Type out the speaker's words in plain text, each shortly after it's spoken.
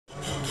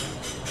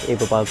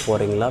இப்போ பார்க்க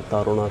போகிறீங்களா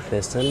Taruna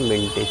Fashion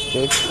Minty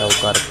Street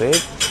Sowcarpet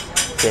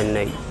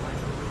Chennai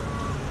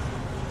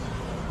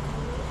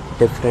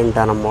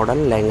டிஃப்ரெண்ட்டான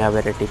மாடல் லெஹங்கா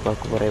வெரைட்டி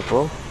பார்க்க போகிறேன்.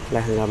 இப்போது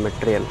லெஹங்கா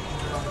மெட்டீரியல்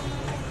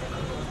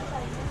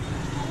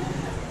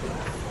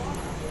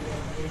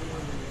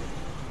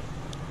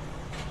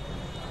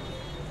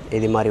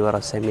இது மாதிரி வர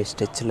செமி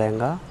ஸ்டிச்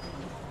லெஹங்கா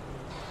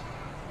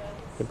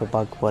இப்போ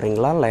பார்க்க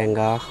போகிறீங்களா.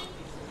 லெஹங்கா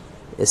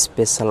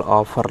ஸ்பெஷல்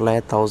ஆஃபரில்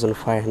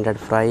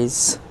 1500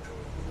 ப்ரைஸ்.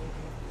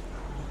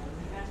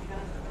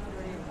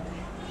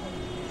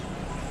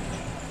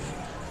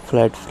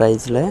 ஃப்ளாட்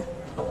ப்ரைஸில்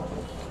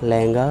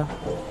லெஹங்கா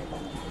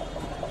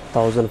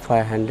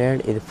 1500.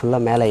 இது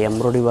ஃபுல்லாக மேலே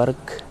embroidery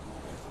work,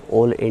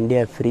 all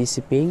India free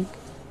shipping.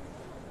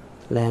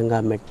 Lehenga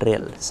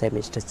material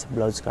semi stitch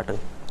blouse cotton.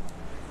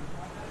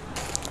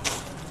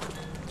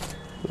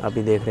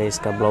 अभी देख रहे हैं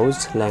इसका ब्लाउज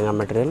लहंगा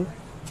मटेरियल.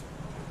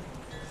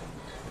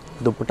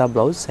 दुपट्टा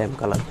ब्लाउज सेम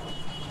कलर.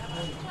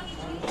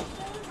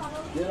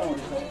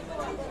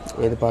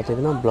 இது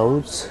பார்த்தீங்கன்னா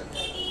blouse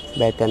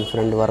back and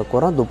front work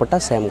வரும். துப்பட்டா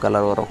சேம்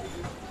கலர் வரும்,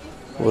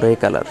 ஒரே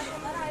கலர்.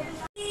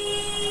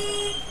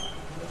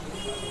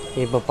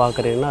 இப்போ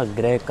பார்க்குறீங்கன்னா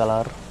grey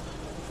colour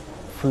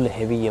full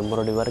heavy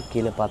embroidery work.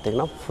 கீழே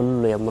பார்த்தீங்கன்னா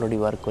ஃபுல் எம்ப்ராய்டரி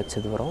ஒர்க்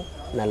வச்சது வரும்.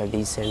 நல்ல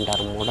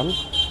டீசெண்டான மாடல்,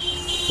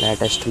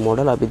 लेटेस्ट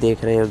मॉडल. अभी देख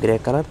रहे हो ग्रे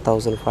कलर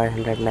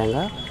 1500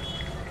 लहंगा.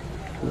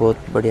 बहुत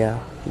बढ़िया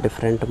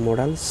different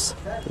models,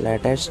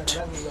 latest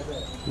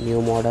new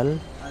model.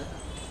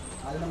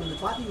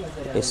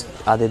 इस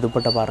आधे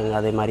दुपट्टा पारेंगे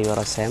आधे मारी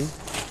वाला same.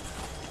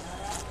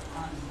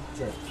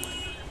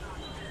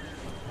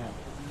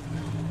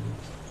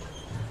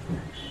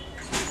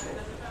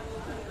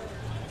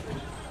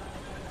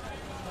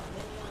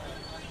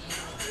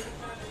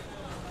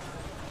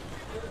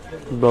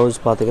 Blouse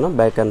पातीங்கன்னா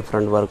back and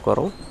front work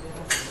வரும்.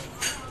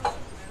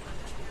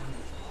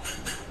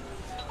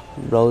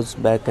 Blouse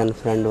back and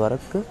front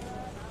work.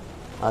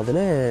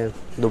 அதில்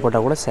दुपट्टा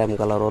கூட சேம்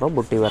கலர் வரும்,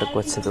 புட்டி ஒர்க்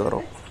வச்சது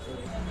வரும்.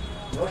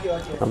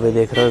 अभी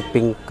देख रहे हो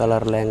pink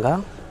colour lehenga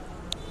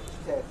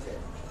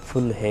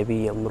full heavy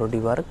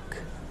embroidery work.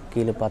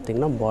 கீழே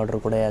பார்த்தீங்கன்னா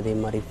பார்டர் கூட அதே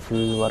மாதிரி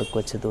ஃபுல் ஒர்க்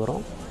வச்சது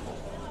வரும்.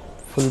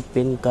 ஃபுல்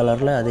பிங்க்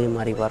கலரில் அதே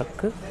மாதிரி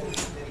ஒர்க்கு.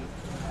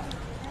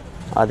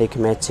 அதுக்கு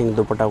மேட்சிங்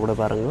दुपट्टा கூட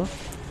பாருங்கள்,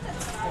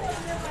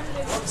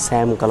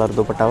 சேம் கலர்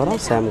दुपट्टा வரும்,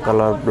 same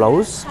colour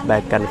blouse,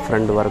 back and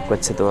front work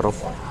வச்சது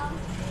வரும்.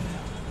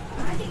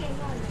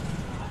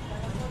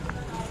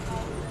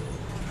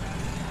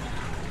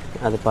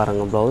 அது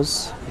பாருங்கள் blouse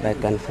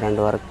back and front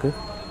work.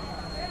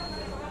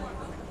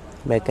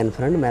 Back and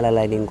front மேலே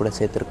லைனிங் கூட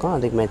சேர்த்துருக்கோம்.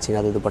 அதுக்கு மேட்சிங்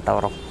அது दुपट्टा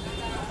வரும்.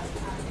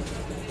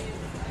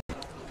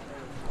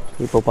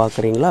 இப்போ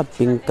பார்க்குறீங்களா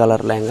பிங்க்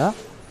கலர் லெஹங்கா.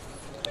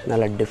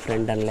 நல்ல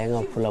டிஃப்ரெண்டான லெஹங்கா.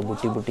 ஃபுல்லாக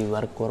புட்டி புட்டி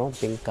ஒர்க் வரும்,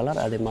 பிங்க் கலர்.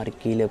 அதே மாதிரி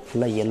கீழே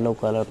ஃபுல்லாக येलो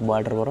कलर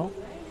बॉर्डर வரும்.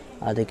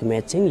 அதுக்கு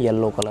मैचिंग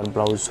येलो कलर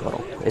ब्लाउज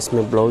वரும்.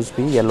 इसमें ब्लाउज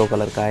भी येलो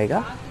कलर का आएगा.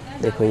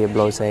 देखो ये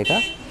ब्लाउज आएगा,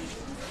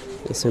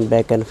 इसमें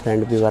बैक एंड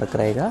फ्रंट भी वर्क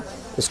रहेगा.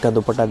 इसका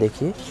दुपट्टा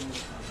देखिए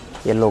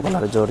येलो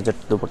कलर जॉर्जेट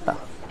दुपट्टा.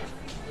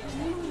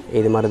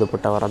 இது மாதிரி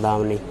दुपट्टा வர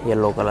தாவணி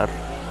येलो कलर.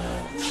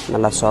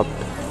 நல்லா சாஃப்ட்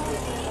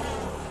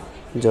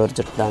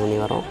ஜார்ஜெட் தாவணி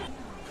வரும்.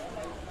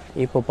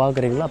 இப்போ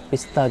பார்க்குறீங்களா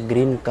பிஸ்தா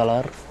green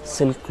colour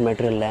silk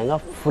material lehenga.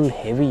 Full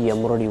heavy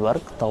embroidery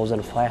work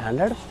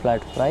 1500.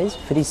 Flat price,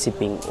 free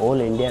shipping,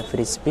 all India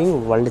free shipping,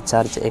 world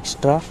charge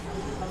extra,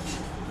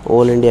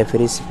 all India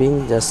free shipping.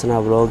 ஜஸ்னா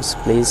vlogs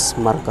please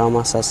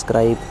मरकामा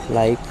subscribe,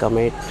 like,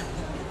 comment.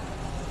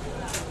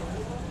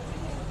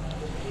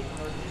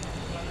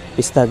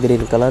 पिस्ता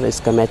green colour,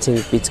 इसका matching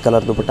peach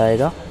colour दुपट्टा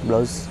आएगा.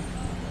 Blouse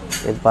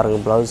இது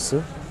பாருங்கள், blouse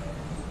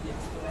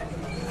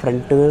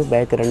front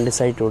back ரெண்டு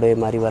side உடைய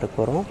மாதிரி work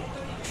வரும்.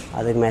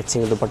 அதுக்கு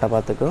மேட்சிங் दुपट्टा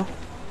பார்த்துக்கோ.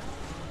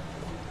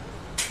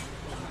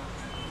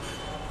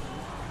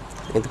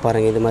 இது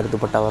பாருங்கள், இது மாதிரி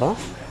दुपट्टा வரும்.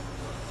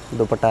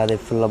 दुपट्टा அதே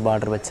ஃபுல்லாக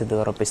பார்டர் வச்சது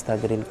வரும், பிஸ்தா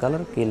க்ரீன்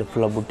கலர். கீழே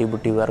ஃபுல்லாக புட்டி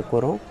புட்டி ஒர்க்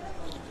வரும்.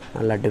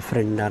 நல்லா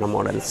டிஃப்ரெண்ட்டான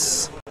மாடல்ஸ்.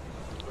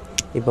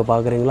 இப்போ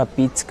பார்க்குறீங்களா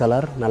பீச்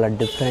கலர். நல்லா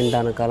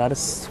டிஃப்ரெண்ட்டான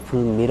colours.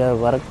 Full mirror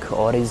work,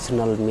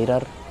 original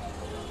mirror.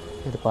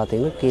 இது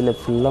பார்த்தீங்கன்னா கீழே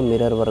ஃபுல்லாக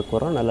மிரர் ஒர்க்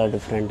வரும். நல்லா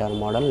டிஃப்ரெண்ட்டான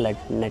model.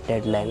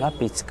 Netted lehenga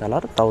peach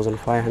colour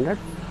 1500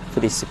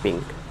 free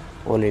shipping,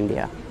 all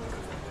India.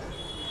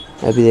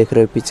 अभी देख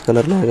रहे हो peach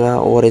colour lehenga,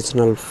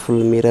 original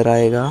full mirror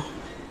आएगा.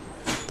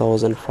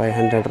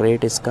 1500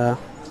 रेट इसका.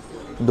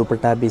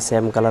 दुपट्टा भी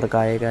सेम कलर का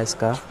आएगा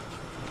इसका.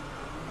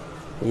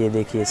 ये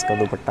देखिए इसका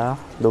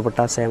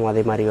दुपट्टा सेम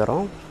அதே மாதிரி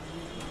வரும்.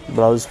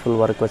 ब्लाउज फुल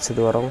वर्क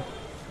வச்சது வரும்.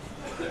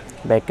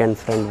 Back and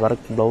front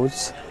work blouse.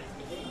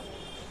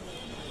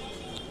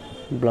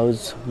 Blouse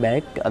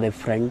back अदे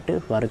फ्रंट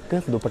वर्क.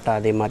 दुपट्टा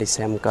अदे मारी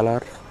सेम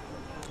कलर,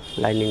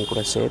 लाइनिंग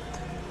கூட சேர்த்து.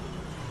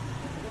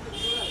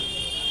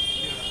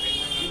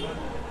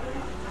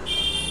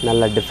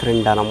 நல்ல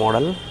டிஃப்ரெண்டான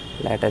மாடல்,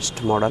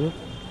 லேட்டஸ்ட் மாடல்.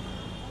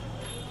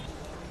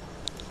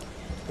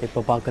 இப்போ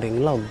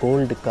பார்க்குறீங்களா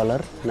கோல்டு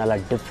கலர். நல்ல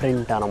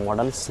டிஃப்ரெண்டான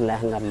மாடல்ஸ்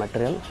லெஹங்கா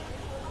மெட்டீரியல்.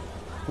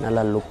 நல்ல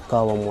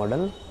லுக்காக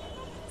model.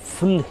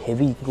 Full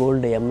heavy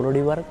gold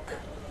embroidery work.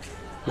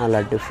 नाला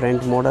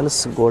different models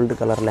gold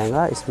colour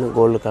lehenga इसमें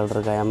गोल्ड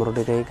कलर का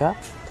एम्ब्रॉयडरी का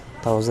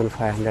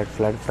 1500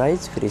 फ्लैट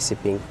प्राइस फ्री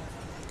शिपिंग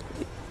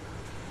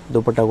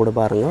दुपट्टा கூட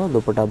பாருங்க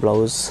दुपट्टा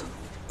ब्लाउज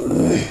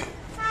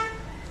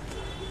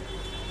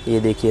ये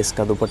देखिए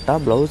इसका दुपट्टा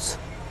blouse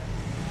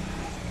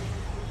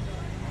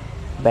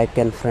back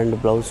and front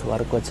blouse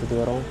work வச்சது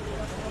வரும்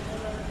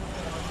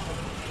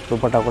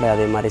दुपट्टा கூட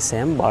அதே மாதிரி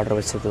சேம் பார்டர்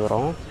வச்சது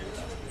வரும்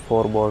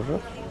 4 border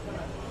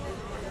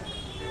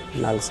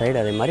नाल साइड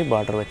அதே மாதிரி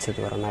பார்டர் வச்சது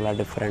வரும் நல்லா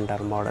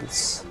டிஃபரண்டான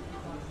மாடல்ஸ்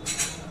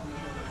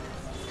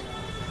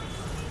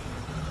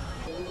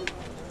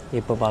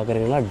இப்போ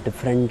பாக்குறீங்களா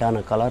டிஃபரண்டான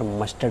கலர்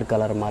மஸ்டர்ட்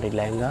கலர் மாதிரி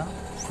lehenga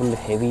full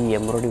heavy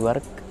embroidery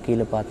work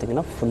கீழ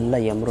பாத்தீங்கன்னா ஃபுல்லா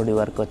எம்ப்ராய்டரி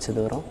வர்க் வச்சது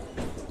வரும்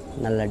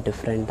நல்ல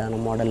டிஃபரண்டான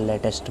மாடல்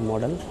லேட்டஸ்ட்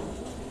மாடல்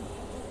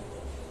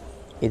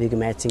இதுக்கு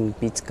மேட்சிங்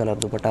பீச்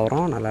கலர் दुपट्टा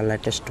வரும் நல்ல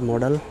லேட்டஸ்ட்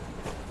மாடல்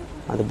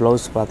அது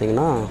ப்лауஸ்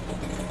பாத்தீங்கன்னா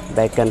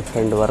பேக் அண்ட்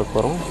ஃப்ரண்ட் வர்க்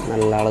வரும்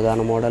நல்ல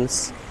அழகான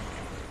மாடல்ஸ்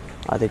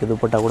அதுக்கு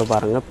दुपट्टा கூட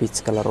பாருங்க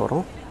பீச் கலர்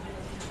வரும்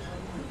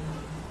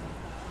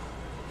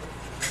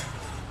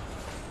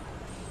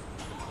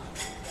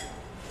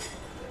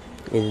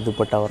இது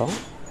दुपट्टा வரும்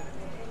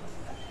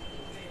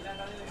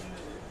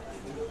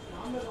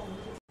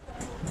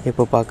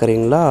இப்போ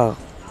பாக்குறீங்களா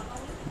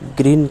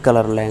green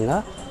கலர் லெஹங்கா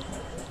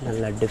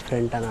நல்ல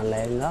டிஃபரண்டான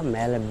லெஹங்கா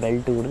மேலே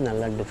பெல்ட் கூட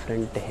நல்ல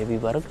டிஃபரண்ட் ஹெவி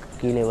வர்க்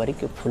கீழே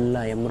வரைக்கும்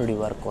ஃபுல்லா எம்ப்ராய்டரி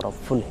வர்க் வரும்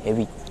ஃபுல்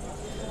ஹெவி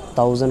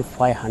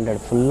 1500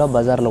 ஃபுல்லா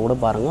பஜார்ல கூட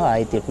பாருங்க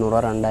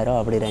 1800 2000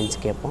 அப்படி ரேஞ்ச்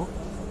கேட்போம்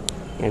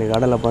எனக்கு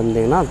கடையில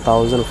பாத்தீங்கன்னா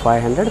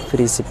 1500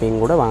 ஃப்ரீ ஷிப்பிங்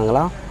கூட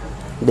வாங்கலாம்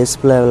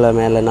டிஸ்ப்ளேல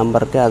மேலே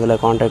நம்பருக்கு அதுல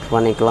कांटेक्ट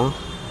பண்ணிக்கலாம்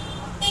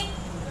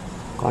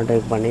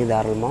कांटेक्ट பண்ணி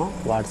தாராளமா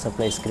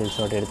வாட்ஸ்அப்ல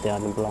ஸ்கிரீன்ஷாட் எடுத்து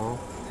அனுப்பலாம்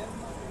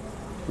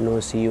no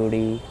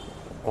COD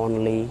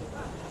only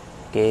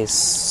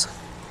cash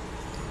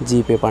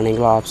GPay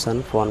பண்ணிக்கலாம் option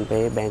phone pay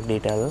bank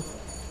detail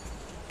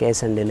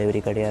cash on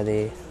delivery கிடையாது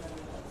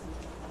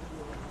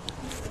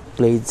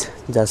ப்ளீஸ்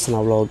ஜஸ்னா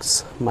vlogs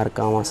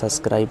மறக்காம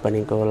சப்ஸ்கிரைப்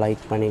பண்ணிக்கோ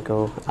லைக் பண்ணிக்கோ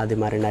அதே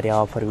மாதிரி நிறைய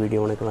ஆஃபர்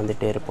வீடியோ உங்களுக்கு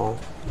வந்துட்டே இருப்போம்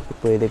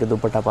இப்போ இதுக்கு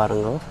दुपट्टा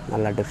பாருங்க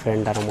நல்ல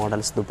டிஃபரண்டான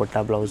மாடல்ஸ்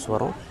दुपट्टा ब्लाउज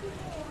வரும்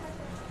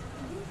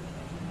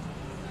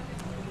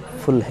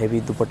फुल हेवी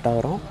दुपट्टा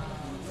वரும்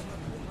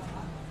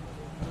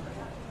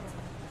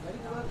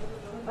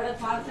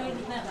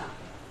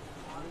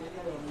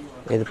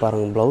இது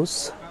பாருங்க blouse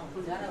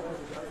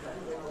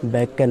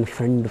back and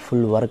front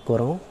full work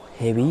வரும்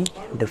हेवी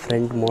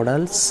डिफरेंट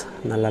मॉडल्स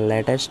நல்ல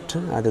லேட்டஸ்ட்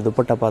அது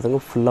दुपट्टा பாருங்க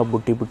ஃபுல்லா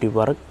புட்டி புட்டி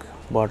वर्क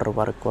border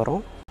work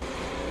வரும்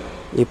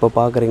இப்போ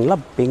பாக்குறீங்களா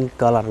பிங்க்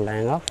கலர்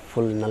லெஹங்கா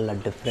ஃபுல் நல்ல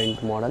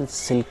டிஃபரெண்ட் மாடல்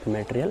silk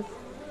மெட்டீரியல்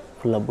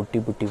ஃபுல்லா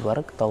புட்டி புட்டி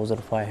वर्क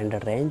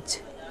 1500 ரேஞ்ச்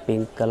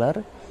பிங்க் கலர்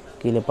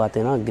கீழே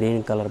பாத்தீங்கன்னா green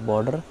கலர்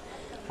border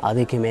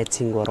அதுக்கு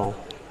மேட்சிங் வரும்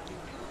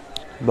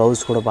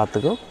ब्लाउஸ் கூட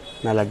பாத்துக்கோ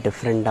நல்ல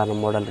டிஃபரண்டான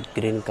மாடல்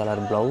green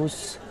கலர் ब्लाउஸ்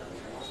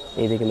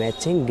இதுக்கு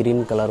மேட்சிங் green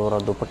கலர்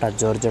வரும் दुपट्टा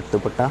जॉर्जेट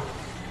दुपट्टा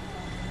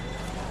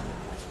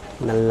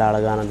நல்ல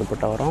அழகான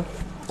दुपट्टा வரும்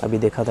अभी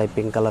देखा था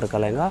पिंक कलर का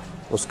लहंगा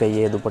उसका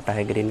ये दुपट्टा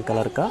है ग्रीन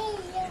कलर का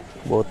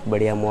बहुत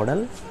बढ़िया मॉडल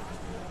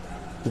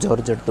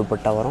जॉर्जेट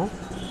दुपट्टा वரும்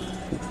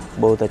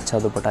बहुत अच्छा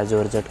दुपट्टा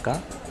जॉर्जेट का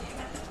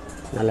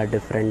நல்ல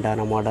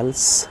டிஃபரண்டான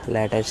மாடல்ஸ்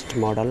லேட்டஸ்ட்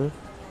மாடல்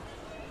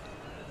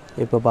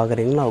இப்போ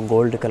பாக்குறீங்களா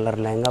gold colour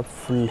lehenga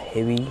full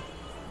heavy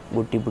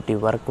புட்டி புட்டி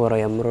வர்க்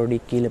வரும் எம்ப்ராய்டரி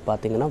கீழ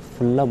பாத்தீங்கன்னா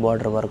ஃபுல்லா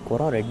பார்டர் வர்க்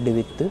வரும் ரெட்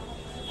வித்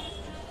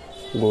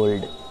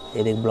கோல்ட்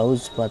இதுக்கு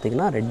ब्लाउஸ்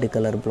பாத்தீங்கன்னா ரெட்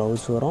கலர்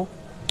ब्लाउஸ் வரும்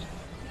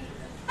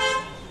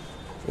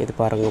இது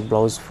பாருங்க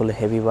blouse full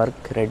heavy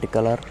work red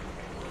colour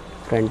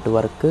front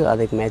work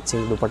அதுக்கு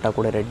மேட்சிங் दुपट्टा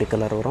கூட ரெட்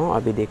கலர் வரும்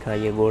अभी देखा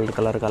ये गोल्ड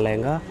कलर का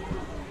lehenga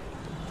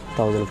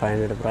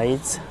 1500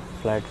 price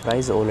flat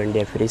price all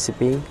India free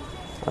shipping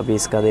अभी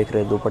इसका देख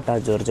रहे दुपट्टा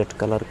जॉर्जेट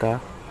कलर का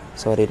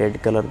सॉरी रेड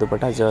कलर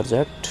दुपट्टा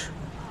जॉर्जेट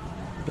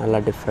நல்ல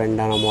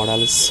டிஃபரண்டான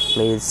மாடல்ஸ்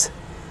ப்ளீஸ்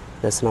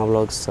ஜஸ்னா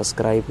vlogs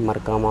சப்ஸ்கிரைப்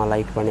மறக்காம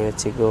லைக் பண்ணி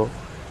வெச்சுக்கோ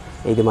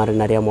இது மாதிரி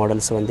நிறைய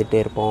மாடல்ஸ் வந்துட்டே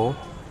இருப்போம்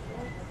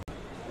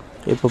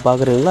இப்போ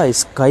பாக்குறீங்களா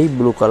ஸ்கை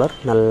ப்ளூ கலர்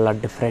நல்ல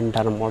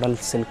டிஃபரண்டான model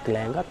silk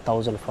lehenga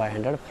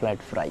 1500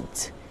 flat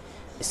price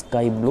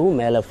sky blue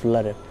மேலே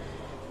ஃபுல்லா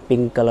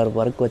பிங்க் கலர்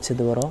வர்க்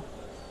வச்சது வரும்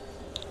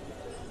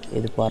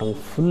இது பாருங்க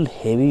ஃபுல்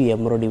ஹெவி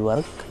எம்ப்ராய்டரி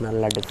வர்க்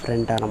நல்ல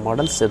டிஃபரண்டான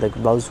மாடல்ஸ்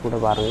இதுக்கு ब्लाउஸ் கூட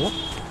பாருங்க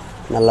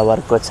நல்ல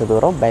வர்க் வச்சது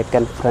வரும் back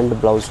and front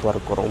blouse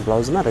work வரும்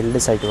ब्लाउஸ்னா ரெண்டு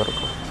சைடு வரும்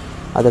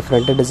அது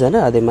ஃப்ரண்ட் டிசைன்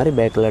அதே மாதிரி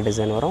பேக்ல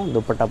டிசைன் வரும்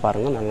दुपट्टा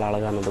பாருங்க நல்ல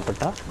அழகான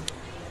दुपट्टा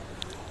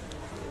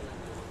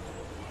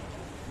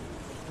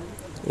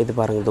இது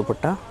பாருங்க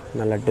दुपट्टा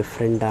நல்ல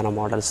டிஃபரண்டான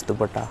மாடல்ஸ்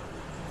दुपट्टा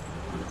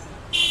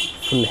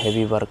ஃபுல்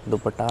ஹெவி வர்க்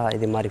दुपट्टा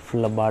இதே மாதிரி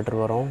ஃபுல்லா பார்டர்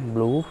வரும்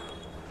ப்ளூ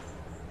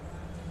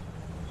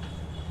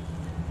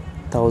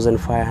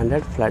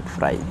 1500 फ्लैट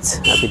प्राइस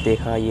अभी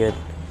देखा ये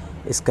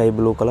स्काई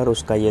ब्लू कलर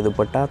उसका ये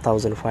दुपट्टा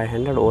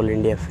 1500 ऑल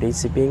इंडिया फ्री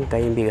शिपिंग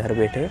कहीं भी घर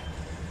बैठे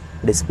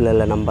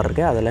डिस्प्लेல नंबर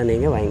இருக்கு அதல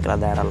நீங்க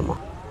வாங்கிக்கலாம் தாராளமா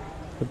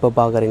இப்போ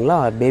பாக்குறீங்களா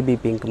பேபி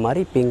பிங்க்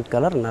மாதிரி பிங்க்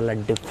கலர் நல்ல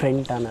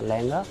டிஃபரண்டான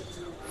lehenga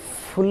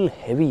full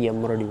heavy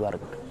embroidery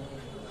work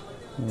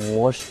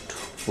most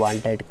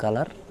wanted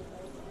colour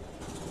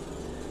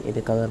இது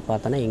கலர்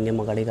பார்த்தோன்னா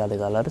எங்கேயுமே கிடைக்காது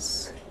கலர்ஸ்,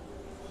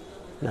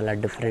 நல்லா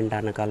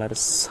டிஃப்ரெண்ட்டான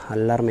கலர்ஸ்.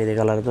 எல்லாருமே இது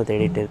கலர் தான்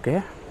தேடிட்டு இருக்கு.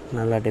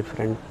 நல்லா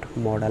different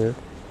model,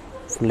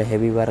 full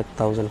heavy work,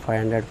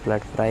 1500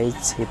 flat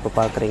price. இப்போ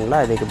பார்க்குறீங்களா,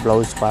 இதுக்கு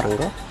ப்ளவுஸ்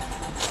பாருங்கள்.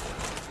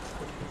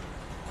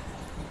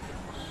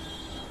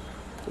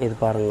 இது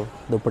பாருங்கள்,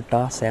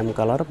 துப்பட்டா சேம்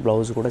கலர்,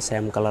 ப்ளவுஸ் கூட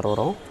சேம் கலர்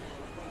வரும்.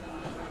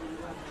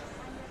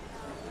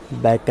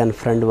 பேக் அண்ட்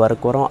ஃப்ரண்ட்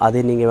ஒர்க் வரும். அது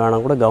நீங்கள்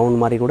வேணால் கூட கவுன்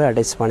மாதிரி கூட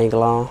அட்டாச்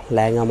பண்ணிக்கலாம்,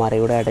 லேங்கா மாதிரி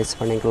கூட அட்டாச்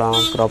பண்ணிக்கலாம்,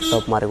 க்ராப்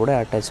டாப் மாதிரி கூட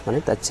அட்டாச் பண்ணி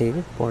தச்சு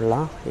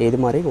போடலாம். இது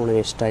மாதிரி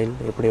உனக்கு ஸ்டைல்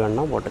எப்படி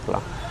வேணால்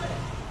போட்டுக்கலாம்.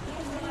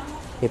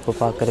 இப்போ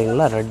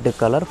பார்க்குறீங்களா, red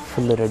colour,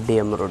 full red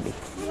embroidery,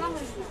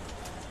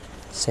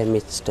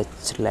 semi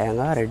stitch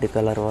lehenga, red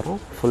colour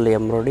வரும், ஃபுல்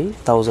எம்ப்ராய்டரி,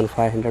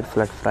 1500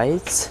 ஃப்ளாட்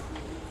ப்ரைஸ்.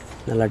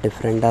 நல்லா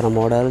डिफरेंटाना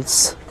मॉडल्स,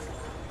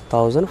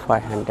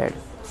 1500.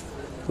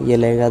 ये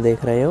लहंगा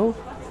देख रहे हो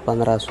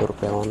 1500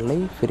 रुपये ओनली,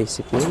 फ्री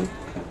शिपिंग.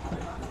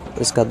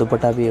 इसका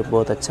दुपट्टा भी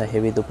बहुत अच्छा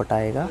हेवी दुपट्टा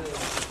आएगा,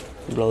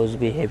 ब्लाउज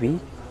भी हेवी.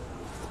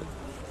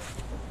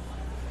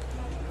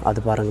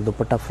 அது பாருங்க,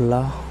 दुपट्टा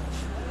फुल्ला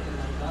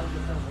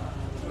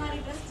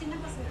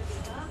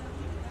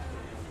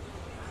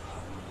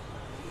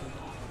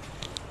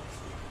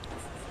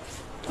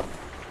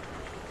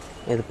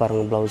இது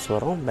பாருங்க, ப்ளவுஸ்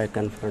வரும், பேக்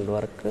அண்ட் ஃப்ரண்ட்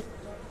ஒர்க்கு.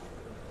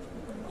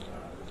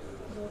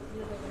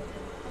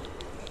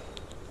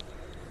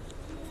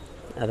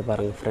 அது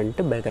பாருங்கள்,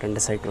 ஃப்ரண்ட்டு பேக்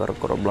ரெண்டு சைட்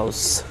ஒர்க் வரும்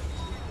ப்ளவுஸ்.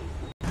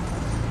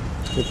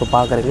 இப்போ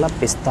பார்க்குறீங்களா,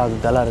 பிஸ்தா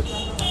கலர்,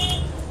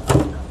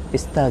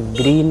 பிஸ்தா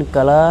க்ரீன்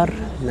கலர்,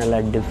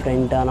 நல்ல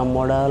டிஃப்ரெண்ட்டான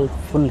model,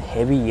 full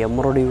heavy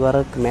embroidery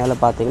work. மேலே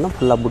பார்த்தீங்கன்னா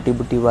ஃபுல்லாக புட்டி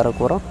புட்டி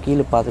ஒர்க் வரும்,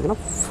 கீழே பார்த்தீங்கன்னா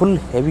ஃபுல்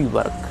ஹெவி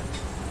ஒர்க்.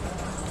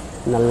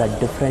 நல்ல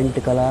different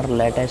colour,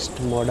 latest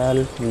model,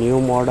 new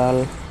model,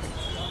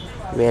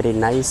 very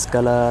nice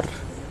colour.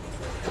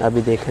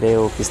 अभी देख रहे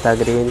हो पिस्ता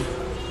green,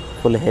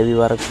 full heavy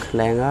work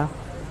lehenga,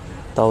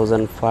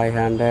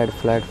 1500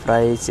 flat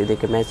price.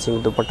 ಇದಕ್ಕೆ matching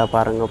dupatta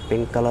ಪಾರಂಗೋ,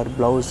 pink colour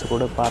blouse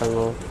ಕೂಡ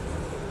ಪಾರಂಗೋ.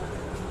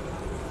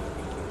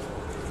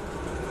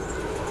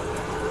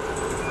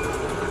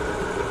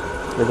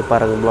 இது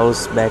பாருங்க,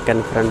 blouse back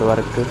and front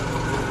work.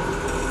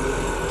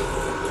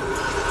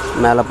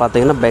 மேலே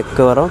பார்த்தீங்கன்னா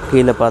பெக்கு வரும்,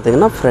 கீழே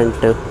பார்த்தீங்கன்னா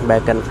front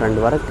back and front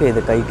work. இது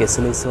கைக்கு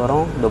ஸ்லீவ்ஸ்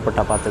வரும்.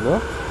 துப்பட்டா பார்த்துக்கோ.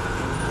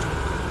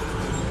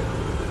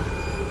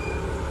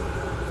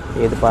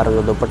 இது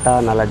பாருங்கள், துப்பட்டா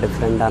நல்லா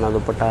டிஃப்ரெண்ட்டான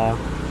துப்பட்டா.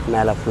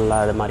 மேலே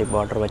ஃபுல்லாக அது மாதிரி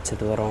பார்டர்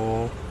வச்சது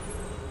வரும்.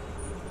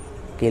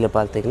 கீழே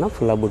பார்த்தீங்கன்னா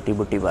ஃபுல்லாக புட்டி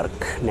புட்டி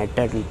ஒர்க்,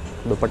 நெட்டட்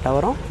துப்பட்டா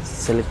வரும்.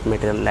 சில்க்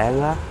மெட்டீரியல்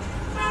லெஹங்கா,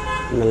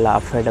 நல்லா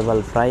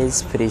affordable price,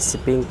 free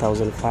shipping,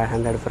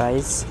 1500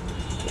 price.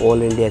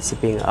 All India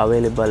shipping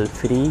available,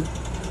 free,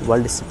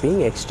 world shipping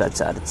extra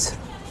charge.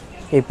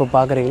 இப்போ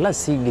பார்க்குறீங்களா,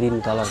 சி க்ரீன்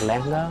கலர்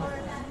லெஹங்கா,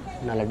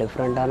 நல்ல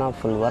டிஃப்ரெண்ட்டான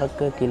ஃபுல்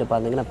ஒர்க்கு. கீழே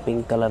பார்த்தீங்கன்னா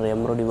pink colour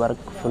embroidery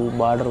work, full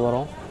border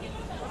வரும்.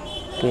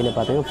 கீழே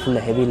பார்த்தீங்கன்னா ஃபுல்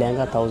ஹெவி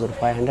லெஹங்கா,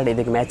 1500.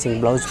 இதுக்கு மேட்சிங்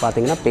ப்ளவுஸ்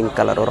பார்த்தீங்கன்னா பிங்க்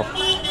கலர் வரும்,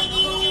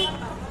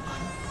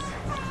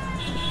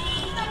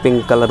 पिंक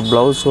कलर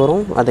ब्लाउज वरूँ,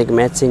 अदे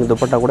मैचिंग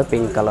दुपट्टा कूड़ा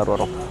पिंक कलर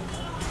वरूँ.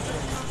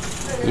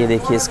 ये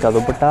देखिए इसका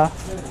दुपट्टा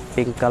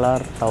pink colour,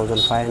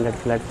 1500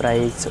 flat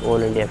price,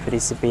 all India free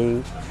shipping,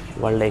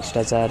 world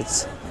extra charge.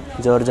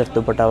 Georgette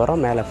दुपट्टा वरूँ,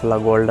 मेले फुल्ला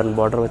गोल्डन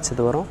बॉर्डर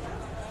वच्चது वरूँ,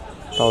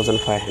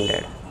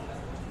 1500.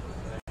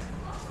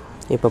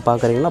 இப்போ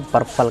பார்க்குறீங்களா,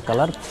 purple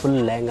colour full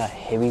lehenga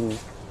heavy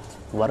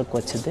work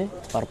வச்சது.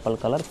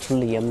 Purple colour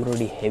full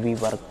embroidery heavy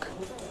work,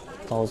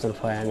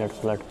 1500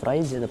 flat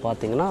price. இது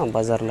பார்த்தீங்கன்னா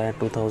பஜாரில்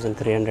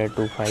 2300,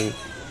 2500,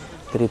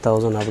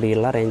 3000 அப்படி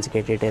எல்லாம் ரேஞ்ச்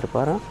கேட்டுகிட்டே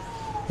இருப்பார்.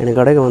 எனக்கு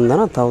கடைக்கு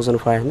வந்தோன்னா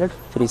 1500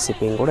 ஃப்ரீ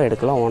ஷிப்பிங் கூட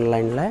எடுக்கலாம்.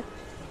 ஆன்லைனில்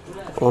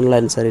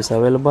ஆன்லைன் சர்வீஸ்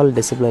அவைலபிள்.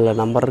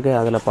 டிஸ்பிளேயில் நம்பர் இருக்குது,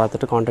 அதில்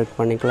பார்த்துட்டு கான்டாக்ட்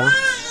பண்ணிக்கலாம்,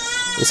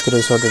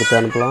 ஸ்க்ரீன்ஷாட் எடுத்து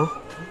அனுப்பலாம்.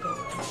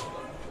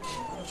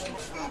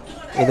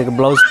 இதுக்கு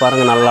ப்ளவுஸ்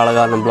பாருங்கள், நல்ல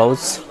அழகான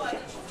ப்ளவுஸ்,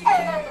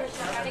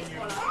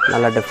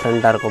 நல்லா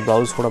டிஃப்ரெண்ட்டாக இருக்கும்.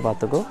 ப்ளவுஸ் கூட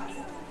பார்த்துக்கோ,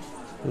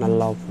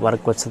 நல்லா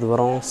ஒர்க் வச்சது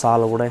வரும்.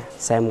 சால் கூட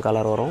சேம்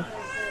கலர் வரும்,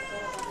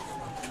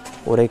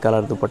 ஒரே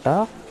colour dupatta,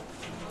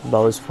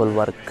 blouse full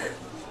work.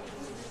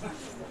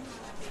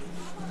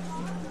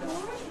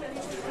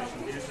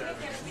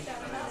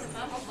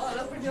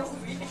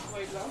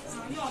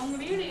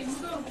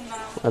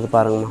 அது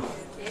பாருங்கம்மா,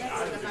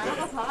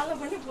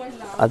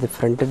 அது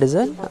ஃப்ரண்ட்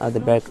டிசைன், அது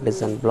back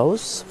design.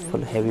 Blouse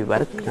full heavy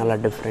work, நல்லா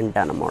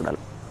டிஃப்ரெண்ட்டான மாடல்,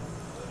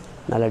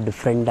 நல்லா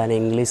டிஃப்ரெண்ட்டான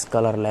English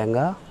colour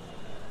lehenga,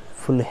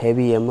 full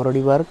heavy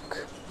embroidery work.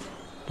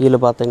 கீழே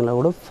பார்த்தீங்கன்னா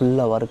கூட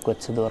ஃபுல்லாக ஒர்க்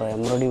வச்சது வரும்,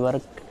 எம்ப்ராய்டரி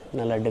ஒர்க்,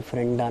 நல்லா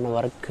டிஃப்ரெண்ட்டான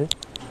ஒர்க்கு,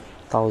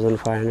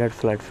 1500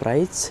 फ्लैट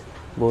प्राइस.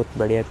 बहुत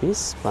बढ़िया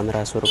पीस,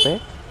 1500 रुपये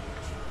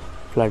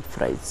फ्लैट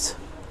प्राइस.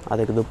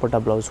 அதுக்கு துப்பட்டா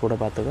ப்ளவுஸ் கூட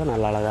பார்த்துக்கோ,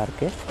 நல்லா அழகாக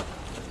இருக்கு.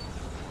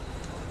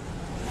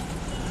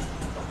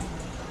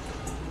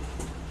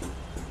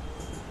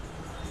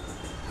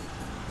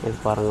 இது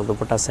பாருங்கள்,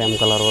 துப்பட்டா சேம்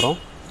கலர் வரும்.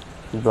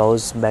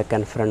 Blouse back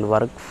and front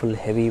work, full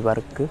heavy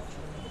work,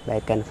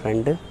 back and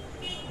front.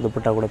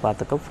 Dupatta கூட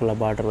பார்த்துக்கோ, ஃபுல்லாக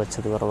பார்டர்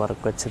வச்சது வர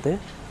ஒர்க் வச்சது,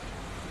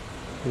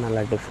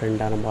 நல்லா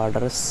டிஃப்ரெண்ட்டான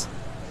பார்டர்ஸ்.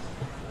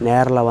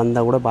 நேரில்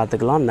வந்தால் கூட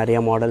பார்த்துக்கலாம்,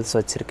 நிறையா மாடல்ஸ்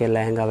வச்சுருக்கேன்.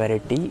 லெஹங்கா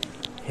வெரைட்டி,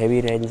 ஹெவி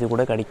ரேஞ்சு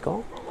கூட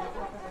கிடைக்கும்.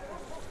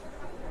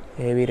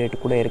 ஹெவி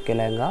ரேட் கூட இருக்குது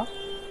லெஹங்கா.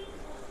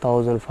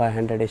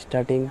 1500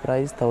 ஸ்டார்டிங்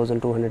ப்ரைஸ்,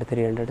 1200,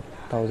 300,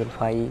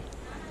 1005,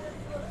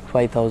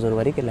 5000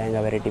 வரைக்கும்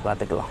லெஹங்கா வெரைட்டி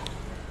பார்த்துக்கலாம்.